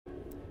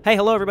Hey,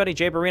 hello everybody,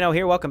 JayborinoPlays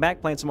here. Welcome back,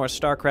 playing some more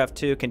StarCraft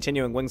 2,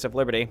 continuing Wings of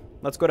Liberty.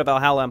 Let's go to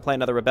Valhalla and play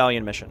another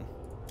rebellion mission.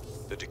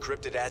 The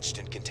decrypted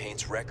adjutant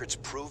contains records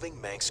proving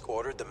Mengsk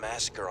ordered the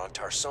massacre on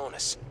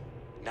Tarsonis.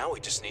 Now we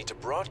just need to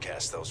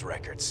broadcast those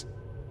records.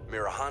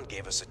 Mirahan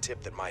gave us a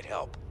tip that might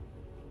help.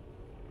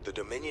 The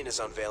Dominion is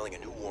unveiling a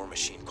new war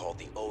machine called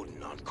the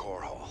Odin on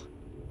Korhal.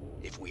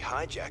 If we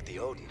hijack the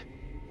Odin,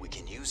 we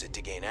can use it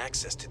to gain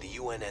access to the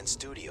UNN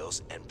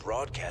studios and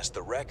broadcast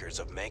the records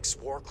of Mengsk's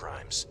war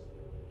crimes.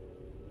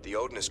 The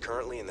Odin is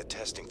currently in the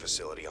testing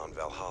facility on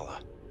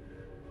Valhalla.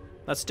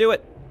 Let's do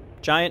it.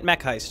 Giant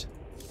mech heist.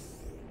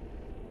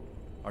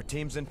 Our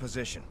team's in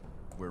position.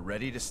 We're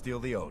ready to steal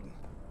the Odin.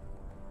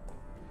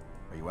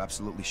 Are you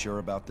absolutely sure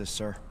about this,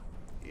 sir?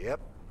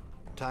 Yep.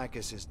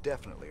 Tychus is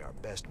definitely our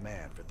best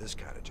man for this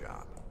kind of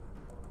job.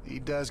 He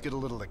does get a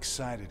little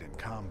excited in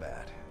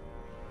combat.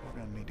 We're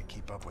gonna need to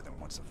keep up with him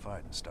once the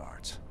fighting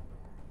starts.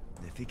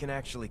 If he can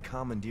actually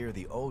commandeer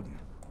the Odin,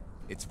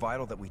 it's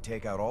vital that we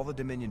take out all the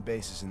Dominion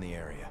bases in the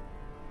area.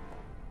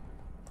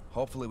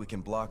 Hopefully we can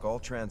block all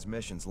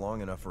transmissions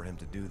long enough for him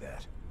to do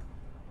that.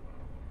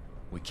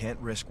 We can't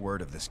risk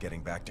word of this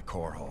getting back to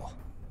Korhal.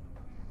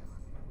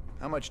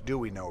 How much do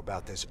we know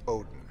about this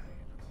Odin?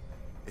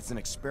 It's an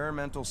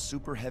experimental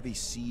super heavy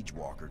siege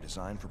walker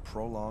designed for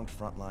prolonged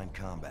frontline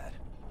combat.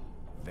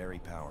 Very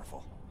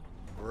powerful.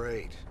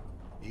 Great.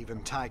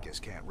 Even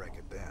Tychus can't wreck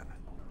it then.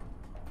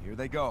 Here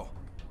they go.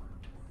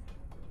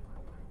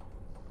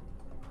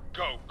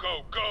 Go,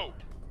 go, go!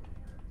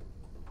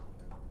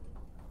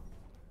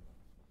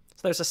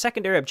 So there's a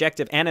secondary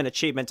objective and an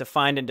achievement to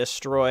find and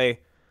destroy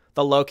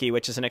the Loki,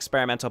 which is an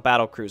experimental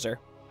battlecruiser.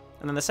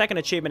 And then the second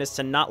achievement is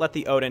to not let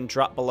the Odin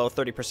drop below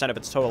 30% of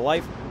its total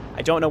life.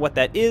 I don't know what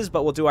that is,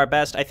 but we'll do our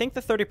best. I think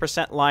the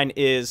 30% line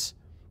is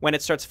when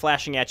it starts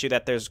flashing at you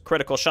that there's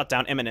critical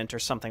shutdown imminent or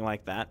something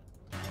like that.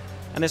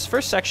 And this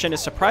first section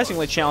is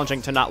surprisingly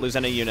challenging to not lose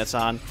any units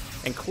on,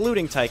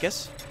 including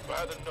Tychus.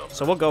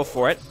 So we'll go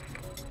for it.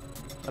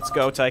 Let's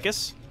go,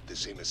 Tychus.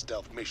 This ain't a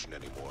stealth mission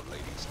anymore,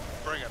 ladies.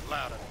 Bring it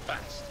loud and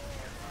fast.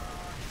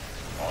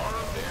 Armed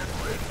and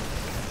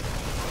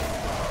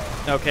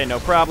ready. Okay, no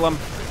problem.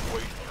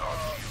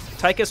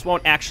 Tychus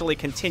won't actually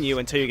continue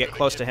until you get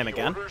close to him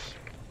again.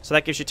 So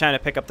that gives you time to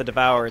pick up the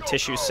Devourer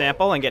tissue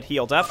sample and get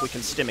healed up. We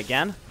can stim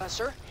again.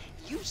 Sir,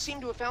 you seem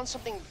to have found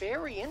something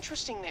very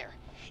interesting there.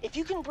 If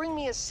you can bring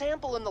me a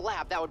sample in the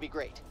lab, that would be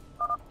great.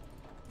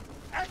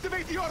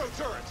 Activate the auto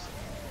turrets!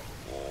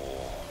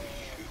 Oh,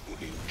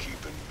 you ain't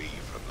keeping me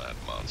from that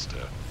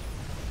monster.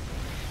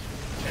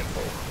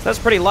 So that's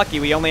pretty lucky.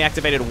 We only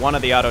activated one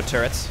of the auto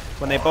turrets.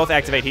 When they both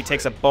activate, he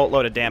takes a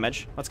boatload of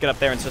damage. Let's get up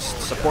there and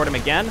just support him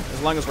again.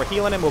 As long as we're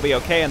healing him, we'll be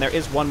okay. And there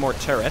is one more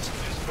turret.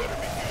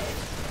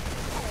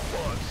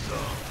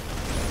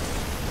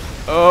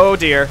 Oh,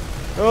 dear.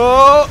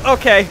 Oh,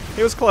 okay.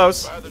 He was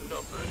close.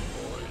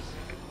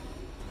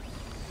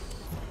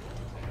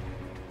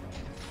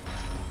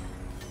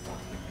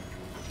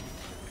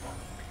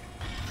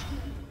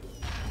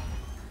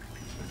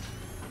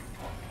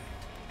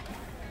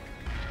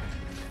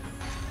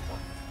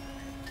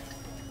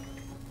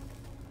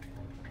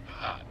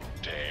 Hot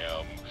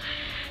damn.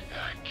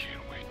 I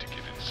can't wait to get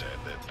inside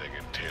that thing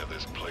and tear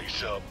this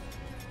place up.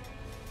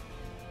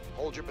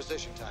 Hold your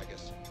position,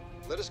 Tychus.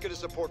 Let us get a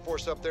support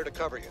force up there to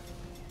cover you.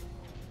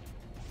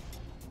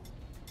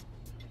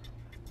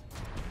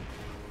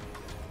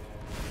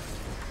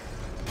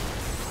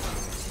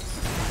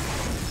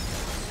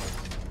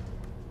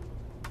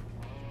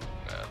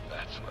 Now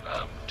that's what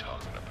I'm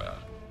talking about.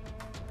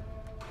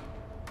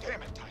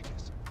 Damn it,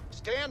 Tychus.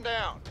 Stand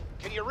down.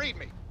 Can you read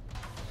me?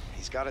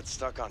 He's got it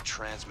stuck on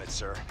transmit,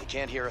 sir. He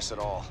can't hear us at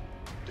all.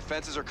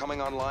 Defenses are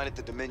coming online at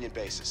the Dominion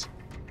bases.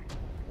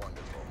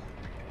 Wonderful.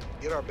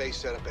 Get our base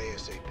set up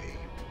ASAP.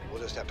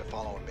 We'll just have to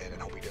follow him in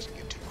and hope he doesn't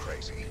get too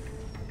crazy.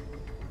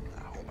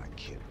 I hope I'm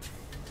kidding.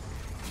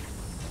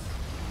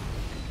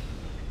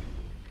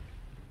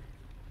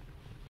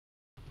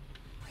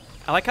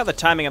 I like how the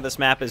timing of this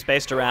map is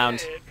based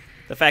around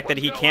the fact that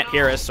he can't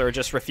hear us or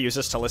just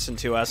refuses to listen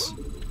to us.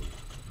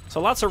 So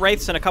lots of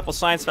Wraiths and a couple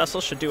Science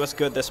Vessels should do us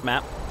good this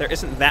map. There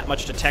isn't that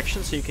much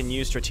detection, so you can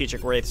use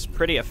strategic Wraiths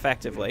pretty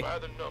effectively.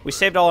 We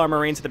saved all our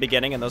Marines at the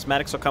beginning, and those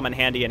medics will come in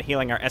handy in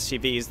healing our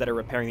SCVs that are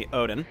repairing the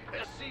Odin.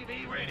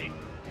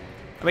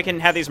 And we can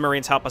have these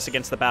Marines help us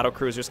against the battle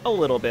cruisers a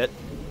little bit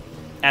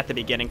at the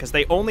beginning, because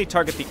they only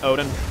target the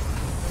Odin.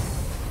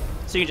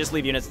 So you can just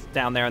leave units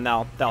down there and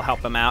they'll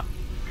help them out.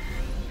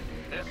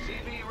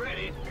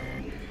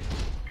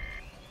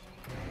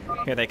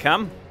 Here they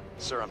come.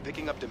 Sir, I'm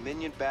picking up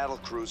Dominion battle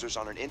cruisers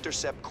on an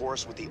intercept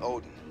course with the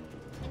Odin.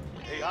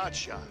 Hey,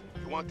 Hotshot,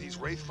 you want these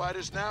Wraith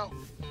fighters now?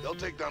 They'll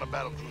take down a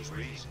battlecruiser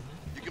easy.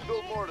 You can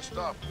build more at a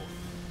starport.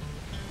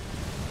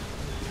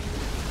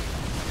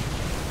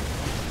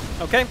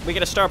 Okay, we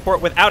get a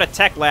starport without a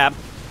tech lab.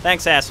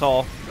 Thanks,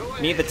 asshole.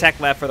 Need the tech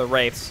lab for the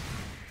Wraiths.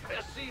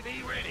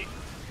 SCV ready.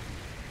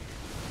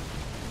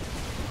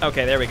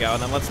 Okay, there we go.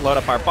 And then let's load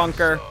up our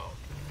bunker.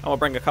 And we'll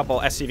bring a couple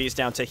SCVs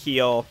down to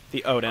heal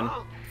the Odin.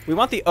 We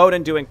want the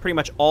Odin doing pretty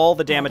much all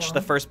the damage to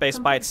the first base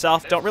by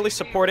itself. Don't really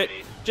support it,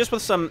 just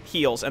with some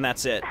heals, and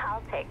that's it.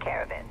 I'll take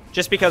care of it.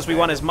 Just because we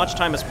want as much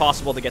time as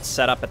possible to get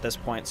set up at this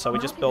point, so we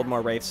just build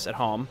more wraiths at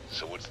home.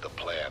 So what's the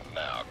plan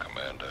now,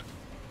 Commander?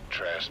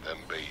 Trash them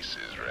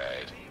bases,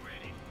 right?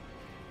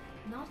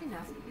 Not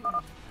enough.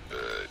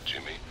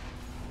 Jimmy?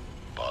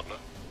 Partner?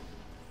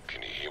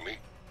 Can you hear me?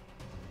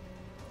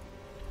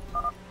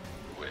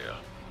 Well,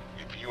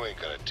 if you ain't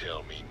gonna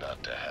tell me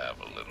not to have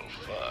a little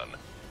fun,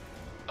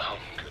 I'm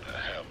gonna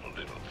have a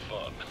little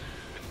fun.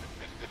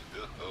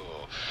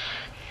 Oh,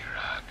 here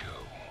I go.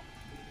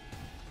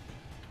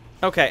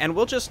 Okay, and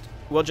we'll just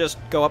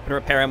go up and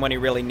repair him when he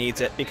really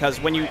needs it, because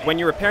when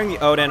you're repairing the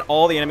Odin,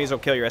 all the enemies will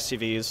kill your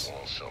SCVs.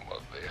 Want some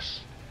of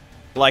this?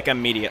 Like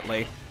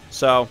immediately.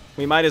 So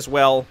we might as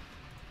well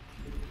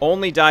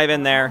only dive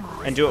in there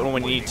and do it when we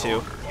need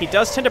to. He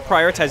does tend to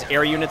prioritize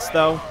air units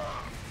though,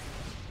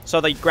 so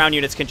the ground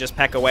units can just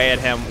peck away at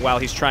him while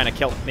he's trying to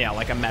kill, yeah,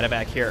 like a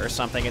medevac here or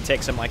something. It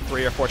takes him like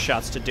 3 or 4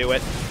 shots to do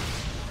it.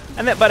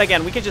 And then, but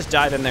again, we can just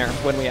dive in there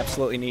when we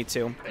absolutely need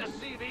to.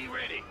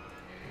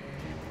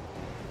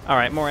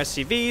 Alright, more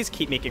SCVs,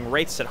 keep making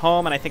wraiths at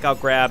home, and I think I'll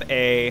grab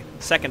a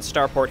second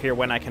starport here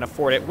when I can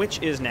afford it,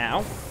 which is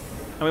now.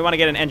 And we want to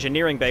get an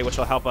engineering bay, which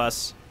will help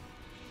us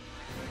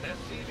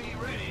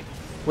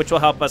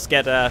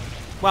get,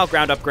 well,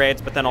 ground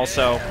upgrades, but then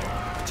also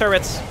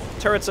turrets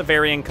of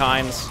varying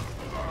kinds.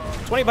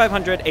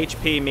 2,500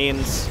 HP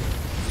means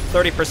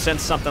 30%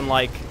 something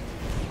like,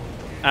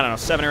 I don't know,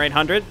 700 or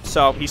 800,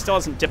 so he still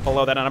doesn't dip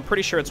below that, and I'm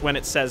pretty sure it's when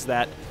it says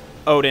that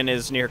Odin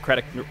is near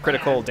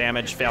critical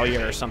damage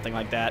failure or something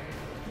like that.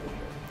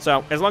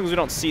 So as long as we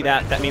don't see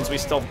that, that means we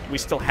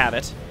still have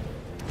it.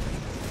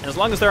 And as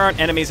long as there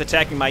aren't enemies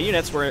attacking my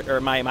units or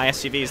my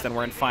SCVs, then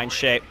we're in fine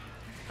shape.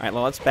 All right,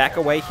 well, let's back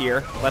away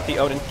here. Let the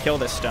Odin kill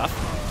this stuff.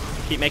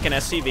 Keep making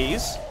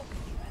SCVs.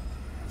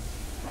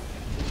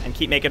 And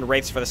keep making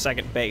wraiths for the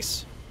second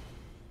base.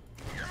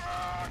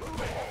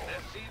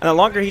 And the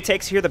longer he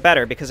takes here, the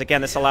better, because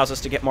again, this allows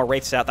us to get more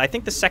wraiths out. I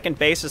think the second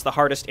base is the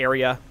hardest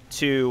area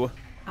to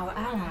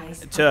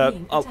get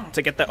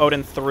the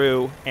Odin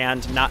through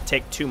and not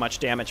take too much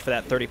damage for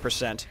that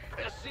 30%.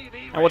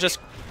 And we'll just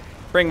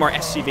bring more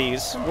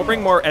SCVs. We'll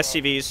bring more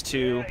SCVs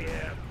to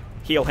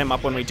heal him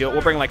up when we do it.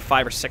 We'll bring like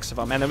 5 or 6 of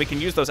them, and then we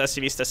can use those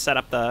SCVs to set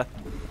up a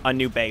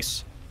new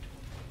base.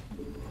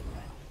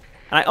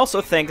 And I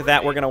also think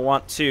that we're going to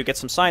want to get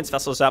some science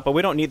vessels out, but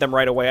we don't need them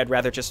right away. I'd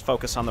rather just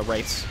focus on the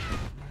wraiths.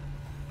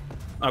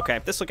 Okay,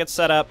 this will get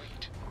set up.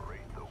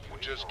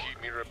 Just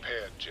keep me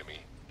repaired,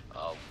 Jimmy.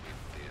 I'll win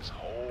this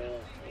whole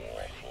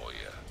war for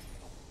you.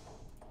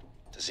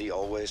 Does he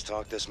always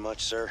talk this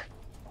much, sir?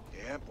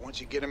 Yeah, but once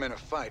you get him in a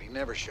fight, he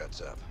never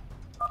shuts up.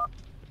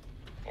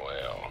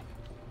 Well,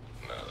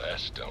 now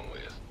that's done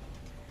with.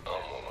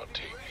 I'm gonna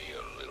take me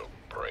a little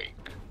break.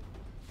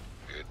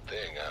 Good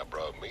thing I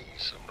brought me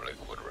some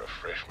liquid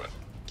refreshment.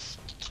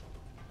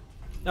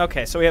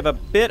 Okay, so we have a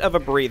bit of a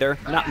breather.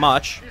 Not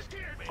much.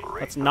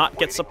 Let's not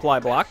get supply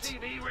blocked.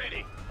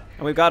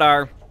 And we've got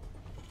our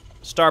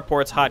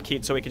starports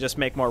hotkeyed so we can just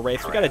make more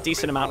wraiths. We've got a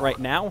decent amount right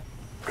now.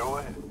 Go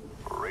ahead.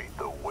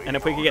 And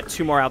if we could get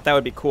 2 more out, that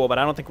would be cool, but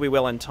I don't think we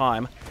will in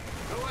time.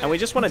 And we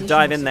just want to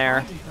dive in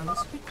there. Now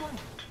that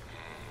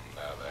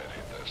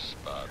hit the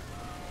spot,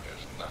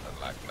 there's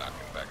nothing like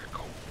knocking back a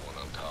cold one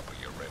on top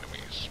of your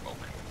enemy's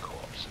smoking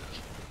corpses.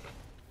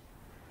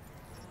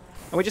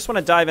 And we just want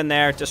to dive in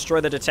there,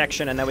 destroy the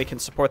detection, and then we can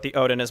support the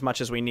Odin as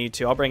much as we need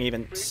to. I'll bring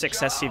even 6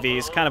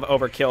 SCVs. Kind of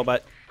overkill,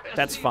 but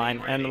that's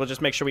fine. And we'll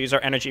just make sure we use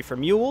our energy for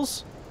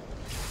mules.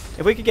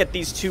 If we could get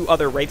these 2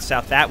 other wraiths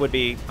out, that would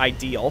be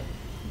ideal.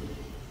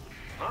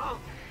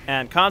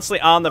 And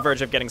constantly on the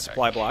verge of getting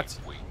supply blocked.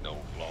 Wait no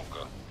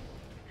longer.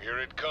 Here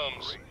it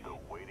comes.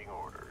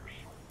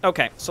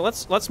 Okay, so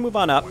let's move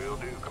on up.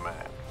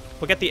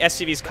 We'll get the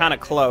SCVs kind of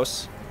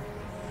close.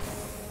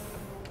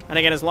 And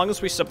again, as long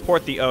as we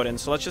support the Odin,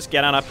 so let's just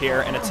get on up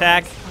here and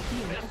attack.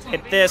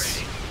 Hit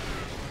this.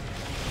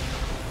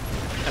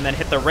 And then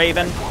hit the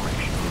Raven.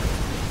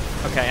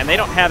 Okay, and they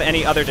don't have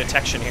any other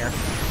detection here.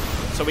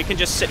 So we can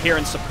just sit here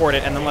and support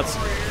it, and then let's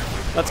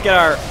get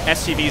our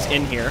SCVs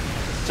in here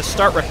to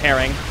start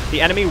repairing. The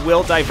enemy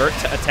will divert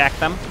to attack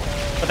them,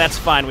 but that's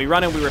fine. We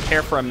run and we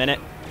repair for a minute,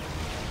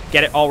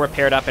 get it all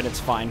repaired up, and it's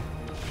fine.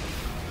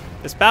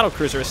 This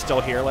battlecruiser is still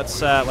here. Let's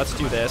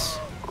do this.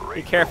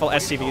 Be careful,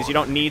 SCVs. You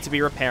don't need to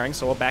be repairing,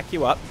 so we'll back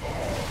you up.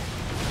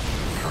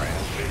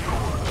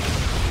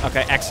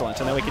 Okay, excellent.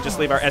 And then we can just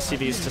leave our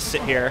SCVs to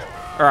sit here,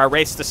 or our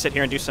wraiths to sit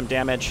here and do some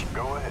damage.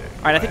 All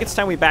right, I think it's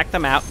time we back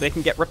them out. They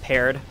can get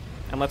repaired.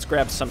 And let's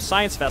grab some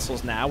science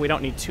vessels now. We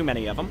don't need too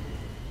many of them.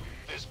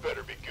 This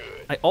better be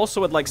good. I also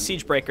would like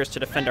siege breakers to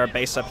defend our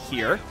base up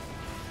here.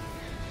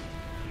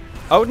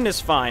 Odin is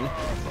fine.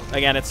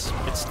 Again, it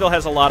still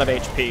has a lot of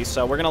HP,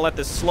 so we're going to let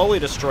this slowly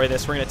destroy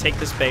this. We're going to take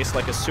this base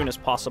like as soon as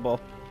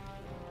possible.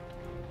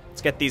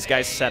 Let's get these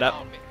guys set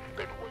up.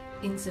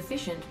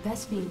 Insufficient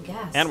Vespine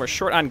gas. And we're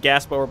short on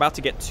gas, but we're about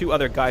to get 2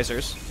 other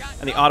geysers.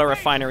 And the auto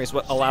refineries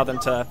will allow them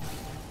to...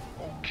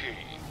 Okay.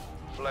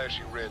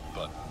 Flashy red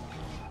button.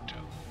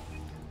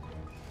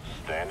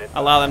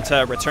 allow them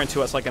to return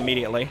to us like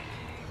immediately.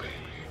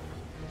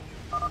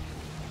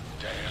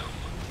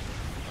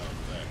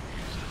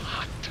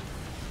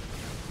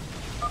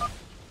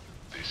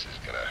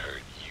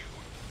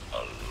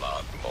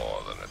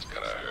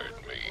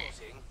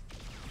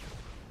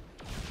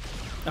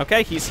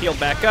 Okay, he's healed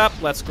back up.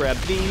 Let's grab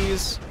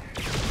these.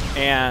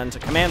 And a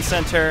command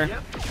center.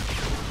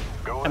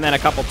 And then a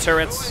couple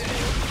turrets.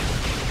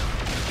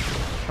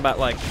 How about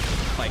like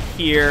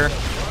here.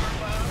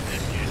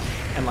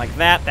 And like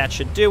that. That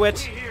should do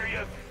it.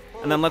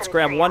 And then let's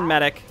grab one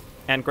medic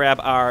and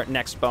grab our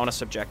next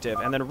bonus objective.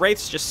 And then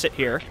wraiths just sit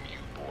here. You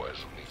boys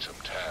will need some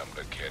time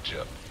to catch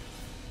up.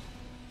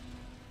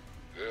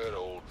 Good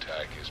old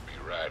Tychus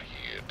be right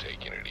here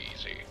taking it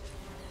easy.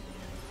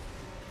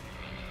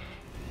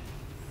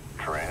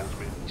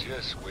 Transmit.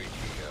 Just wake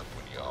me up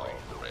when y'all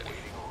are ready.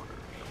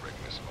 I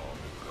reckon this all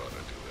we're gonna do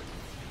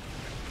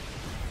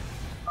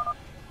it.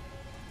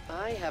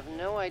 I have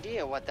no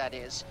idea what that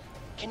is.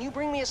 Can you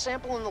bring me a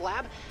sample in the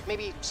lab?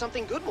 Maybe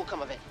something good will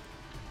come of it.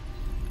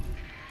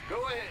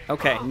 Go ahead.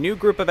 Okay, new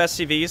group of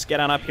SCVs.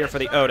 Get on up here for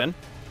the Odin.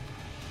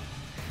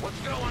 What's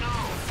going on?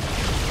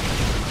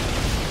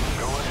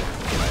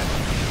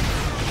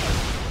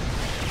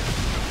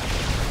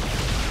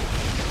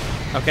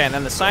 Okay, and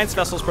then the science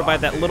vessels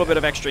provide that little bit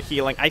of extra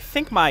healing. I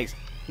think my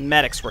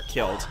medics were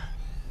killed,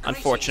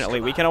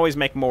 unfortunately. We can always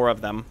make more of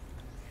them.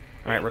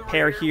 All right,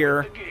 repair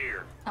here.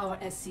 Our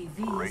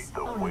SCVs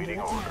are under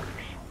attack.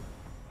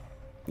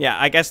 Yeah,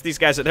 I guess these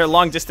guys, they're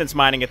long-distance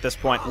mining at this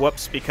point.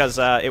 Whoops, because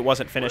it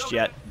wasn't finished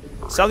yet.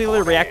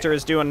 Cellular Reactor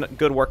is doing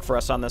good work for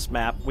us on this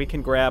map. We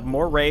can grab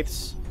more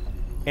wraiths.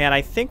 And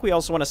I think we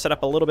also want to set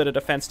up a little bit of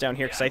defense down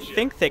here, because I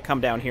think they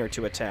come down here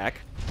to attack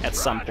at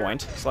some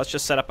point. So let's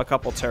just set up a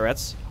couple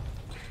turrets.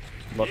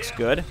 Looks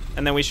good.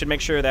 And then we should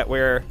make sure that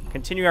we're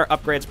continuing our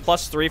upgrades.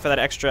 +3 for that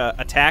extra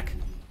attack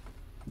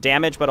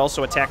damage, but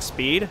also attack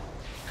speed.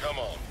 Come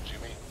on,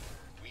 Jimmy.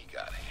 We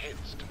got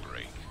heads to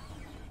break.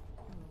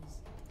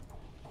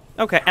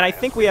 Okay, and I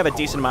think we have a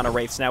decent amount of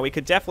wraiths now. We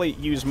could definitely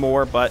use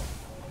more, but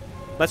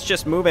let's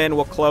just move in.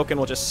 We'll cloak, and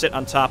we'll just sit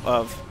on top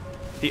of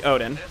the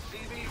Odin.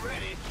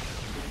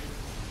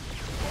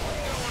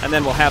 And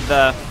then we'll have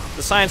the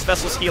science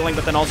vessels healing,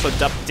 but then also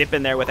dip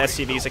in there with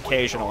SCVs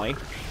occasionally.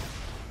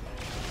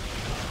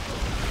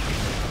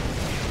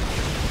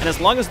 And as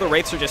long as the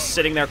wraiths are just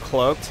sitting there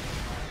cloaked,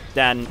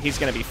 then he's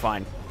going to be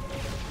fine.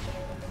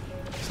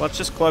 So let's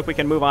just cloak. We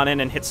can move on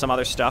in and hit some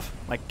other stuff,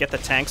 like get the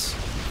tanks.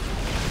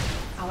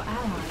 Our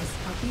allies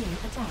are being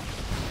attacked.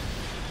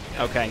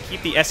 Okay,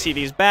 keep the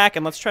SCVs back,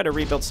 and let's try to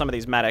rebuild some of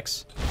these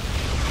medics.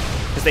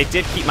 Because they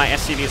did keep my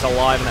SCVs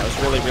alive, and that was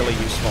really, really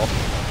useful.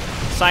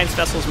 Science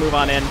vessels move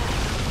on in.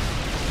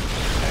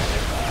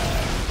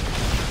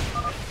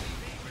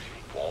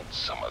 Want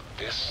some of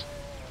this?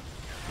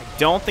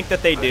 Don't think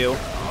that they do.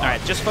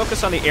 Alright, just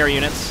focus on the air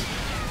units.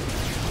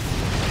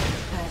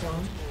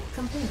 Add-on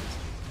complete.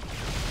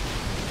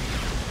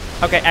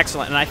 Okay,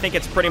 excellent. And I think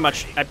it's pretty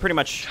much... I pretty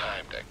much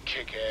Time to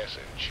kick ass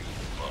and chew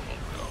bubble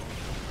gum.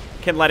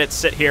 can let it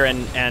sit here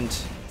and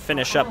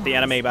finish up the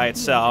enemy by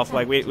itself.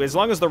 Like, as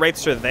long as the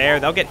wraiths are there,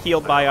 they'll get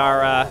healed by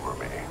our...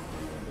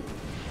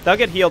 they'll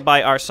get healed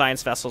by our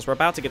science vessels. We're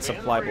about to get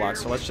supply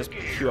blocks, so let's just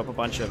queue up a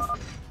bunch of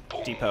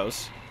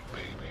depots.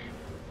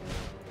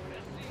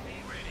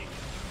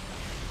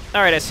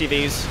 Alright,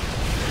 SCVs.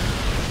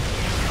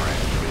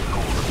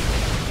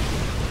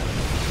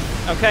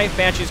 Okay,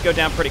 Banshees go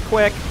down pretty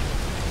quick.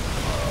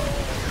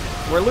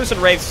 We're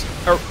losing wraiths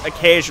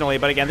occasionally,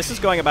 but again, this is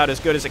going about as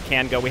good as it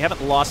can go. We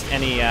haven't lost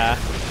any, I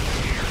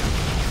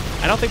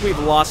don't think we've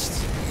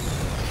lost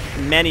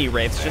many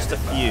wraiths, just a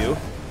few.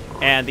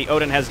 And the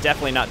Odin has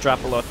definitely not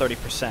dropped below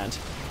 30%.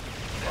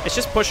 It's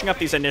just pushing up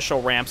these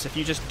initial ramps. If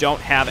you just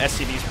don't have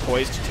SCVs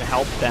poised to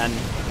help, then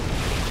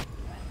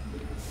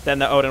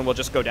the Odin will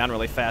just go down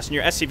really fast. And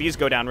your SCVs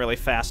go down really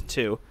fast,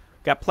 too.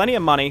 Got plenty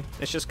of money.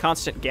 It's just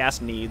constant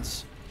gas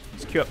needs.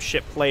 Let's queue up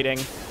ship plating.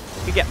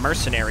 We could get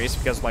mercenaries,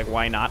 because, like,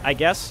 why not, I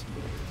guess?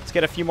 Let's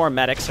get a few more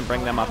medics and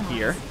bring them up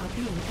here.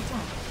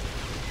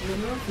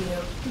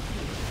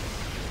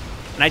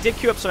 And I did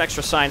queue up some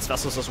extra science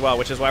vessels as well,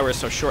 which is why we're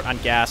so short on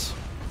gas.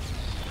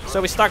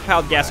 So we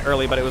stockpiled gas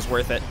early, but it was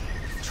worth it.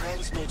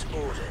 Transmit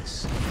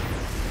orders.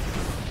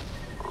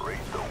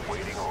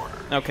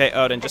 Okay,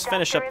 Odin, just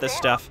finish up this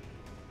stuff.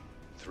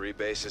 3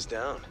 bases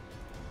down.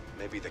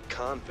 Maybe the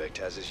convict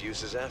has his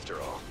uses after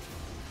all.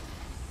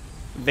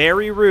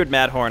 Very rude,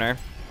 Mad Horner.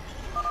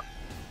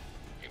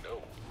 You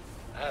know,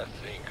 I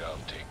think I'll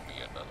take me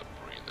another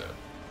breather.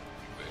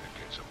 You better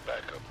get some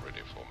backup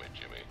ready for me,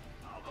 Jimmy.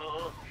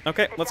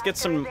 Okay, let's get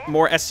some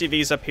more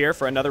SCVs up here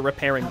for another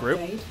repairing group.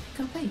 Upgrade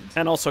complete.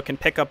 And also can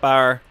pick up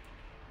our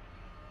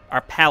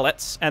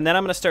pallets. And then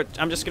I'm just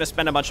gonna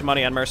spend a bunch of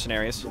money on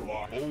mercenaries. You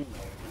want a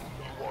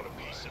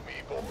piece of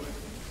me, boy?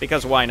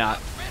 Because why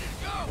not?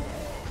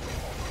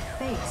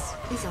 Base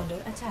is under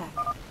attack.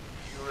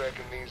 You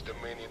reckon these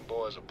Dominion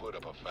boys will put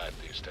up a fight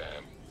this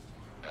time?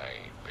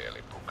 I ain't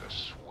barely broke a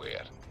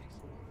sweat.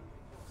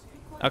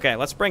 Okay,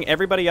 let's bring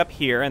everybody up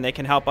here, and they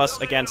can help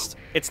us against...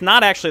 It's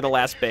not actually the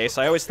last base.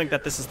 I always think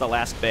that this is the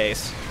last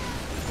base.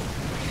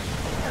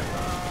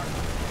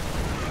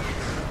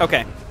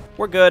 Okay,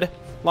 we're good.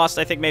 Lost,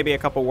 I think, maybe a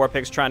couple war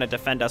pigs trying to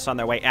defend us on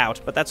their way out,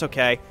 but that's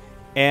okay.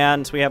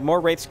 And we have more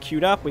wraiths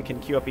queued up. We can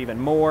queue up even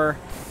more.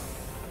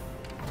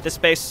 This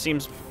base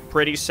seems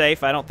pretty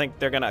safe. I don't think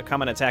they're going to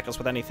come and attack us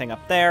with anything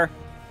up there.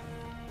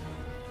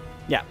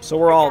 Yeah, so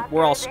we're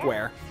all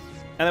square.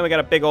 And then we got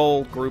a big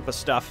old group of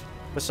stuff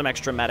with some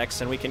extra medics,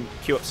 and we can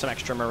queue up some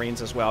extra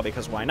marines as well,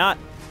 because why not?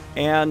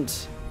 And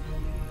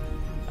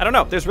I don't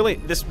know, there's really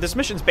this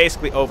mission's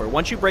basically over.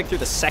 Once you break through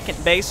the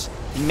second base,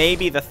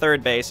 maybe the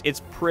third base,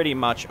 it's pretty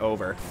much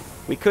over.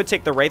 We could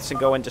take the wraiths and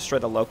go and destroy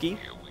the Loki. Here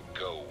we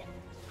go.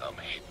 I'm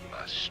hitting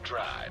my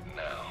stride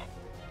now.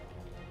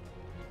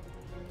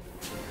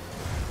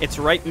 It's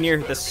right near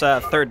this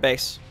third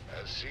base.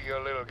 I see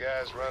your little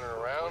guys running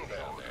around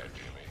down there,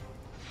 Jimmy.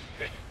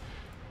 They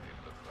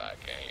look like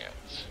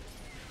ants.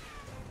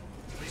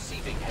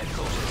 Receiving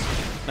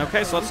headquarters.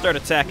 Okay, so let's start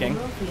attacking.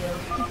 Mineral field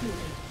depleted.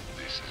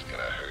 This is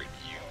gonna hurt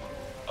you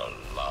a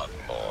lot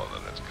more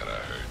than it's gonna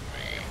hurt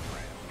me.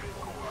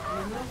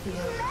 Mineral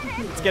field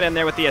depleted. Let's get in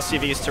there with the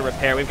SCVs to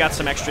repair. We've got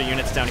some extra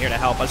units down here to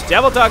help us.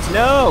 Devil Dogs,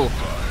 no!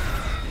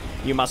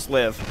 You must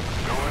live.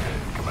 Go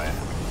ahead, Command.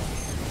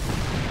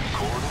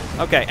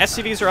 Okay,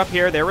 SCVs are up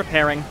here. They're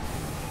repairing.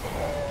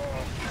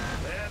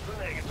 That's a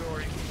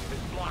negatory.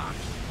 It's blocked.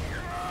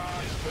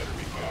 This better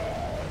be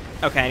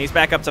good. Okay, and he's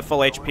back up to full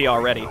HP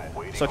already.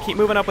 So keep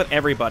moving up with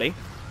everybody.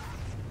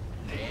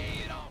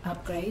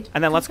 Upgrade.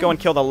 And then let's go and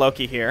kill the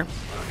Loki here.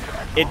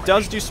 It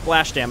does do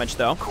splash damage,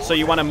 though. So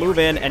you want to move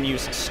in and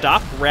use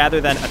stop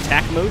rather than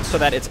attack move so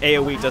that its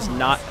AoE does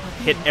not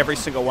hit every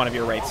single one of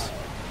your wraiths.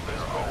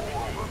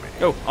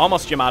 Oh,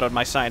 almost Yamato'd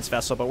my science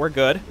vessel, but we're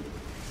good.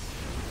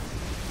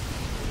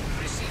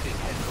 Receiving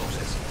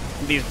headquarters.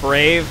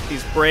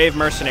 These brave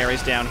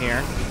mercenaries down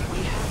here.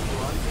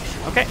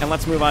 Okay, and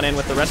let's move on in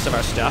with the rest of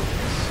our stuff.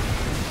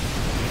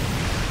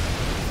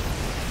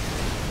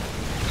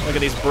 Look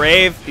at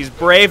these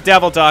brave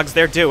devil dogs.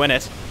 They're doing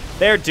it.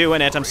 They're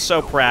doing it. I'm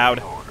so proud.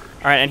 All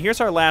right, and here's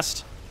our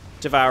last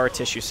Devourer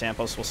tissue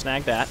samples. We'll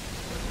snag that.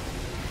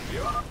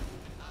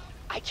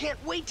 I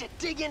can't wait to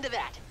dig into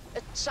that.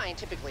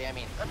 Scientifically, I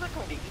mean. I'm not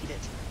going to eat it.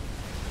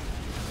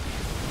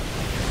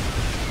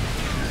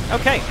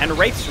 Okay, and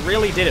Wraiths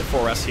really did it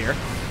for us here.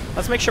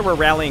 Let's make sure we're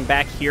rallying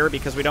back here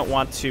because we don't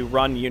want to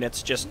run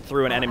units just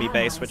through an enemy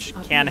base, which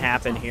can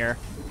happen here.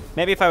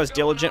 Maybe if I was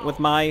diligent with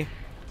my...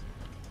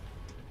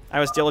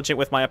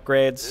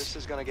 upgrades. This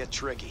is gonna get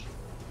tricky.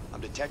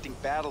 I'm detecting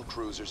battle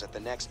cruisers at the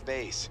next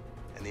base,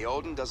 and the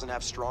Odin doesn't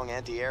have strong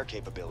anti-air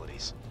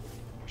capabilities.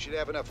 We should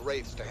have enough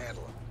wraiths to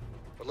handle them.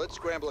 But let's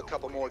scramble a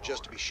couple more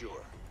just to be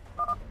sure.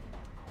 Now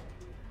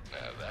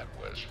that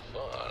was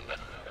fun.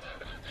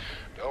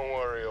 Don't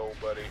worry, old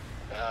buddy.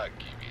 I'll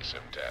give you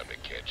some time to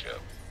catch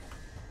up.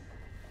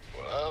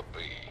 Well, I'll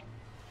be.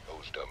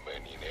 Those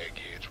Dominion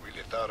eggheads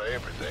really thought of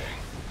everything.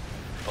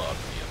 Pardon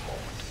me a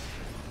moment.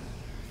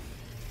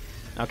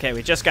 Okay,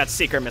 we just got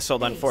Seeker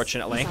missiled,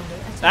 unfortunately.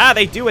 Ah,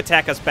 they do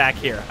attack us back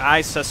here.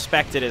 I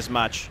suspected as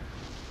much.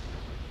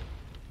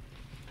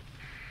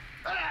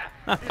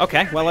 Huh,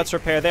 okay, well, let's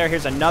repair there.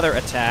 Here's another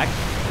attack.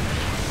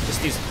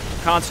 Just these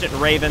constant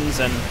ravens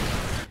and...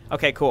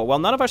 Okay, cool. Well,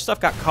 none of our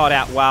stuff got caught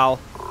out while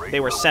they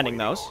were sending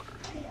those.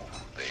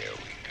 There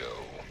we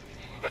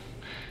go.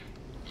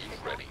 You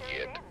ready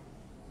yet?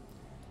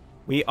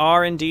 We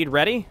are indeed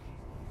ready.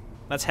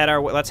 Let's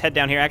head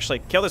down here. Actually,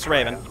 kill this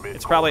raven.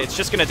 It's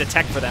just gonna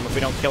detect for them if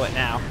we don't kill it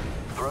now.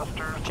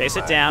 Chase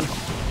it down.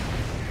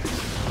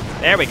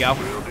 There we go.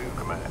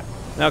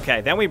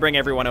 Okay, then we bring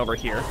everyone over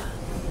here.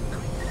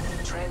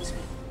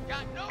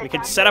 We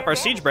could set up our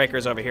siege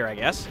breakers over here, I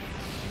guess.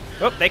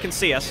 Oh, they can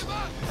see us.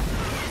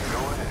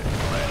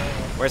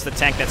 Where's the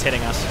tank that's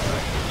hitting us?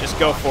 Just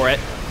go for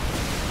it.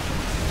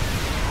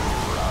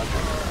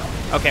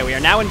 Okay, we are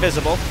now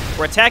invisible.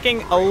 We're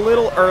attacking a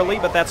little early,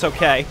 but that's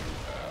okay.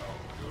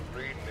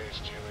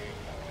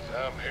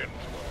 I'm heading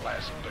for the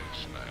last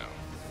base now.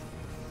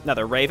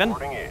 Another raven.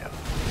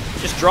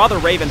 Just draw the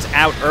ravens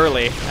out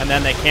early, and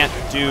then they can't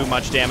do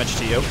much damage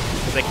to you,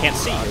 because they can't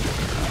see you.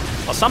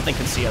 Well, something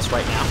can see us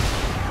right now.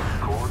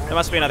 There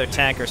must be another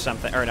tank or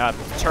something, or a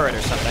turret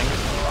or something.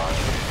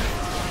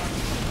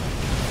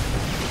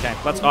 Okay,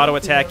 let's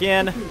auto-attack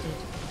in.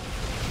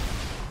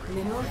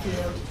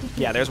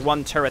 Yeah, there's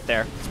one turret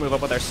there. Let's move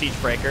up with our siege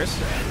breakers.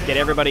 Get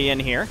everybody in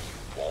here.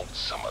 Want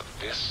some of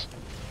this?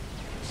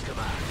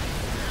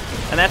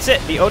 And that's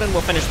it. The Odin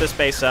will finish this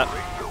base up.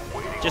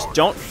 Just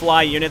don't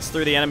fly units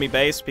through the enemy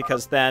base,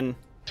 because then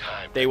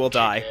they will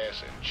die.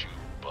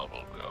 Hello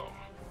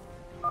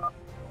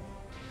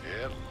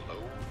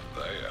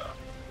there.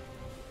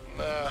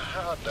 Now,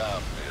 how'd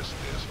I miss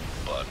this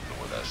button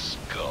with a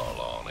skull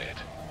on it?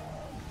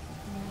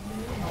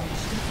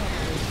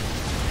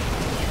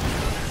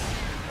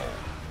 Oh,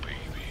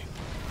 baby.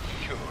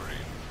 You're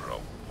in for a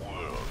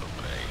world of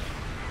pain.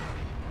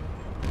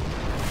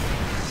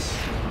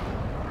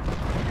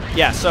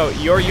 Yeah, so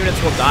your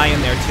units will die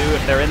in there too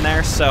if they're in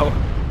there, so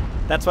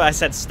That's why I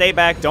said stay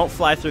back, don't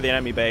fly through the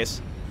enemy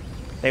base.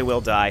 They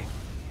will die.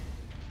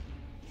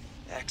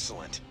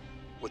 Excellent.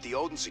 With the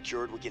Odin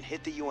secured, we can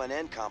hit the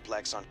UNN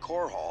complex on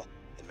Core Hall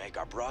and make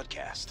our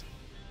broadcast.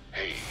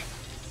 Hey,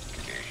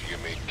 can you hear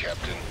me,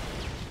 Captain?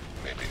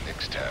 Maybe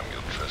next time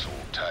you'll trust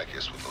old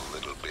Tychus with a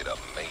little bit of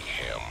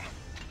mayhem.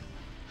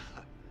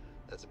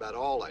 That's about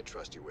all I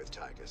trust you with,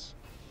 Tychus.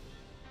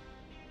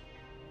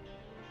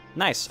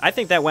 Nice. I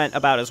think that went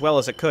about as well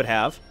as it could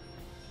have.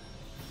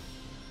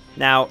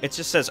 Now, it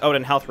just says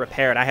Odin health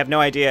repaired. I have no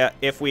idea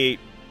if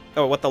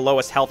what the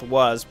lowest health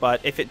was,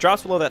 but if it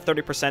drops below that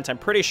 30%, I'm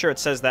pretty sure it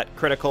says that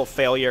critical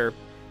failure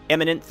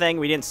imminent thing.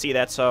 We didn't see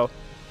that, so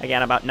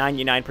again, about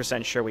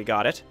 99% sure we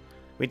got it.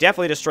 We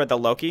definitely destroyed the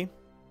Loki.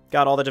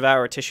 Got all the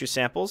Devourer tissue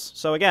samples.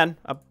 So again,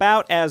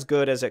 about as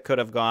good as it could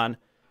have gone.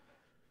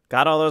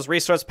 Got all those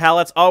resource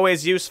pallets,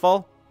 always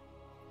useful.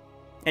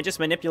 And just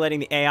manipulating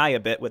the AI a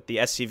bit with the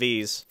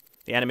SCVs.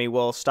 The enemy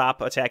will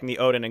stop attacking the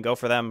Odin and go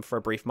for them for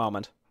a brief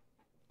moment.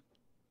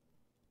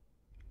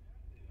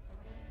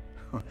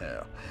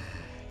 Well,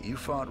 you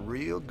fought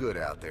real good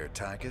out there,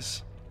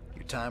 Tychus.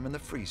 Your time in the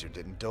freezer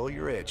didn't dull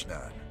your edge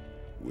none.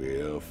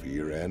 Well,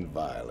 fear and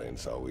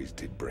violence always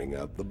did bring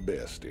out the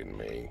best in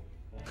me.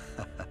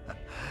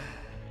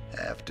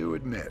 Have to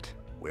admit,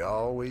 we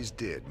always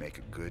did make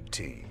a good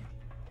team.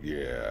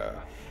 Yeah.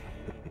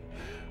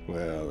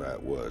 Well,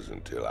 that was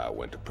until I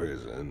went to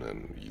prison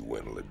and you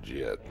went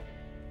legit.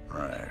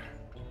 Right.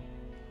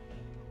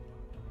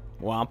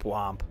 Womp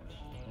womp.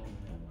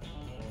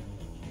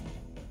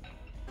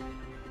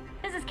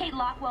 This is Kate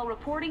Lockwell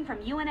reporting from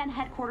UNN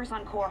headquarters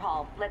on Core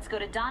Hall. Let's go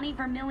to Donnie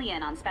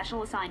Vermillion on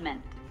special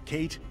assignment.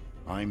 Kate,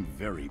 I'm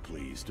very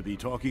pleased to be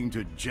talking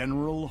to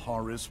General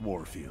Horace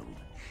Warfield.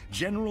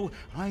 General,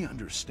 I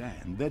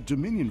understand that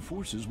Dominion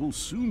forces will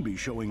soon be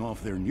showing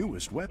off their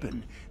newest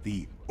weapon,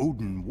 the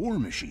Odin war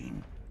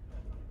machine.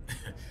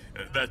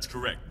 That's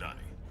correct, Donnie.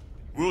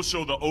 We'll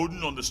show the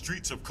Odin on the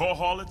streets of Core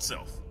Hall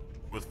itself,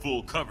 with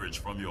full coverage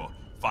from your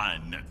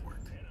fine network.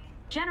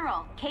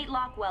 General, Kate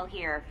Lockwell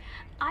here.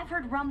 I've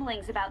heard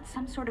rumblings about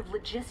some sort of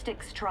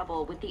logistics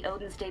trouble with the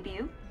Odin's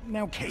debut.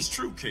 Now, Kate... It's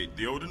true, Kate.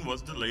 The Odin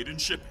was delayed in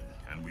shipping,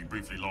 and we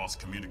briefly lost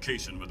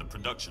communication with the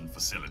production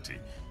facility.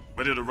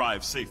 But it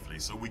arrived safely,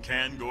 so we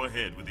can go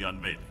ahead with the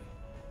unveiling.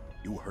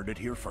 You heard it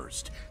here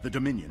first. The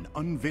Dominion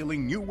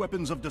unveiling new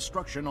weapons of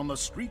destruction on the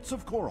streets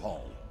of Core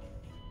Hall.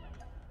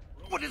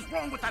 What is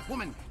wrong with that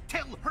woman?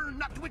 Tell her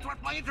not to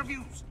interrupt my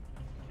interviews!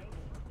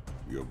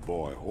 Your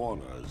boy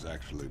Horner is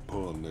actually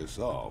pulling this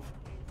off.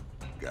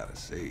 Gotta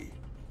say,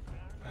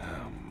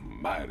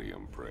 I'm mighty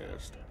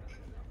impressed.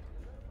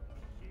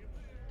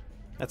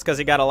 That's because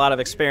he got a lot of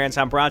experience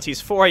on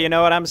Brontes 4, you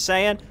know what I'm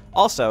saying?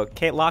 Also,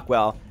 Kate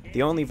Lockwell,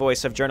 the only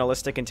voice of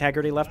journalistic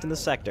integrity left in the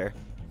sector.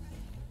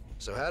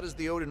 So how does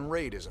the Odin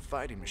rate as a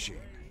fighting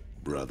machine?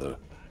 Brother,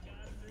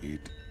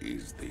 it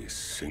is the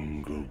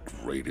single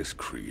greatest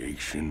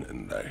creation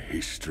in the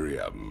history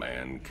of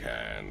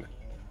mankind.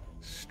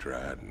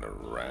 Striding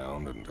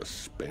around and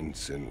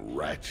dispensing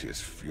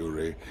righteous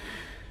fury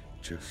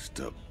just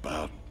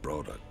about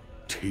brought a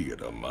tear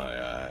to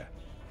my eye.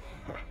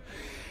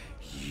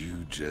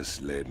 You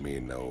just let me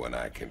know when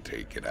I can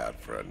take it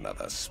out for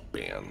another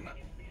spin.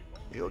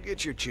 You'll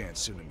get your chance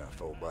soon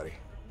enough, old buddy.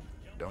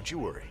 Don't you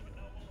worry.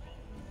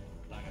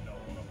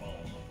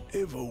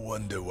 Ever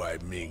wonder why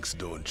Minx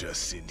don't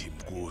just send him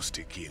ghosts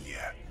to kill ya?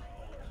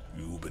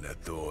 You've been a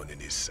thorn in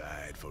his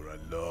side for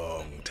a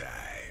long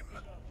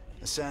time.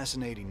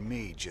 Assassinating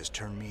me just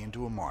turned me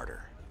into a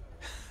martyr.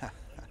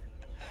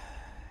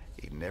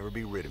 He'd never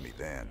be rid of me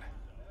then.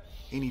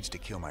 He needs to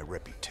kill my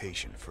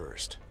reputation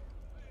first.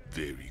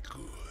 Very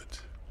good.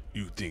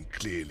 You think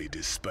clearly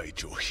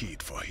despite your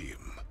hate for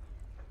him.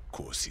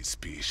 Course his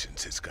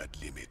patience has got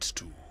limits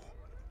too.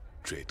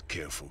 Tread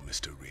careful,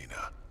 Mr.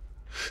 Rayner.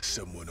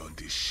 Someone on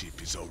this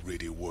ship is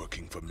already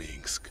working for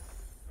Minsk.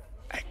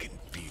 I can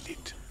feel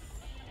it.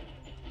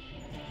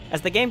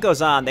 As the game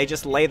goes on, they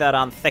just lay that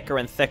on thicker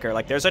and thicker,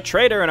 like there's a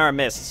traitor in our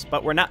midst,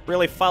 but we're not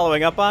really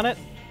following up on it.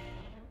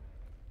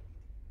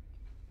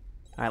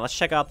 Alright, let's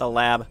check out the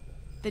lab.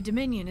 The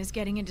Dominion is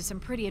getting into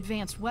some pretty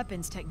advanced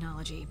weapons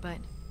technology, but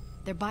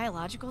their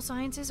biological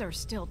sciences are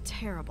still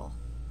terrible.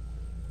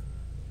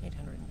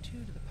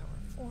 802 to the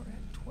power of 4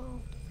 at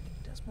 12 to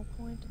the decimal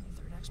point and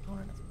the third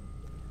exponent of...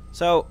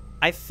 So,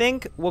 I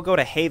think we'll go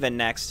to Haven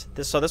next.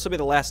 So this will be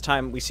the last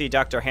time we see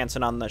Dr.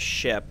 Hansen on the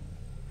ship.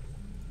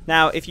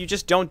 Now, if you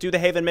just don't do the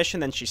Haven mission,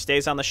 then she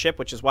stays on the ship,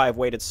 which is why I've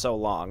waited so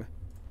long.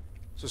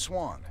 So,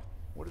 Swan,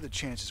 what are the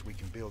chances we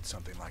can build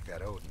something like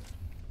that Odin?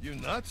 You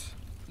nuts?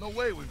 No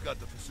way we've got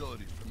the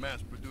facilities for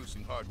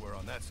mass-producing hardware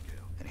on that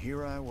scale. And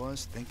here I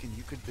was thinking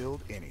you could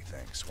build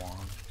anything,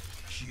 Swan.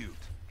 Cute.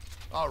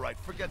 All right,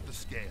 forget the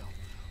scale.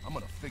 I'm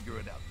gonna figure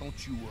it out,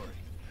 don't you worry.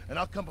 And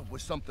I'll come up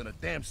with something a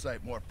damn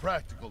sight more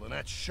practical than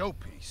that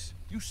showpiece.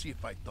 You see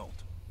if I don't.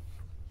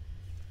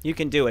 You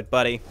can do it,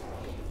 buddy.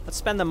 Let's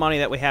spend the money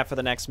that we have for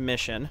the next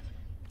mission.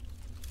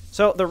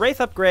 So, the Wraith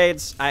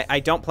upgrades, I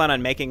don't plan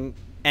on making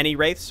any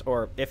wraiths,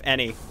 or if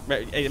any.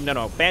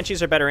 No,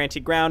 Banshees are better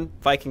anti-ground,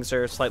 Vikings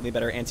are slightly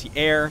better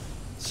anti-air,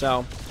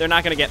 so they're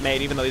not going to get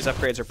made, even though these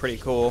upgrades are pretty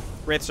cool.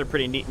 Wraiths are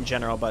pretty neat in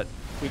general, but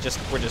we're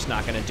just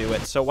not going to do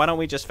it. So why don't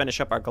we just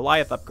finish up our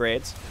Goliath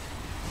upgrades?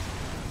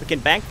 We can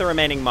bank the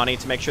remaining money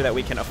to make sure that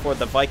we can afford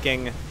the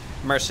Viking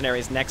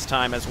mercenaries next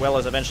time, as well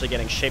as eventually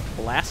getting Shaped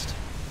Blast,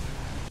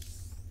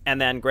 and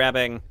then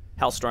grabbing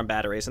Hellstorm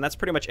batteries, and that's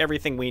pretty much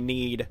everything we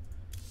need.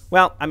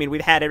 Well, I mean,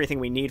 we've had everything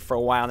we need for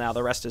a while now.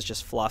 The rest is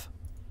just fluff.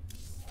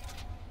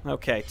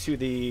 Okay, to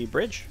the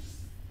bridge.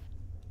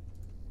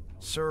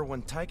 Sir,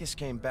 when Tychus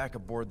came back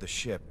aboard the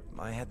ship,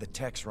 I had the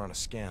techs run a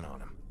scan on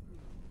him.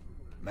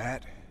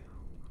 Matt,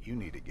 you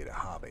need to get a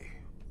hobby.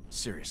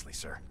 Seriously,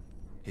 sir.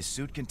 His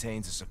suit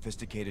contains a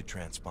sophisticated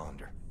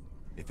transponder.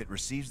 If it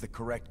receives the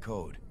correct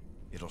code,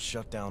 it'll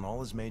shut down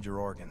all his major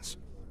organs.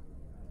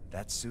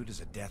 That suit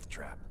is a death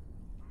trap.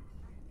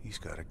 He's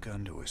got a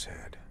gun to his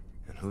head.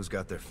 And who's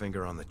got their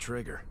finger on the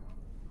trigger?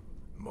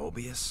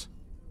 Mobius?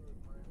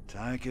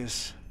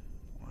 Tychus,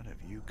 what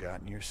have you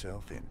gotten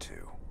yourself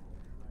into?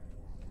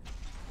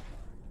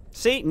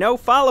 See? No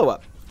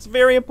follow-up. It's a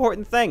very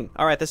important thing.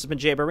 Alright, this has been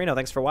Jay Borino.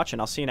 Thanks for watching.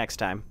 I'll see you next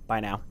time. Bye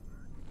now.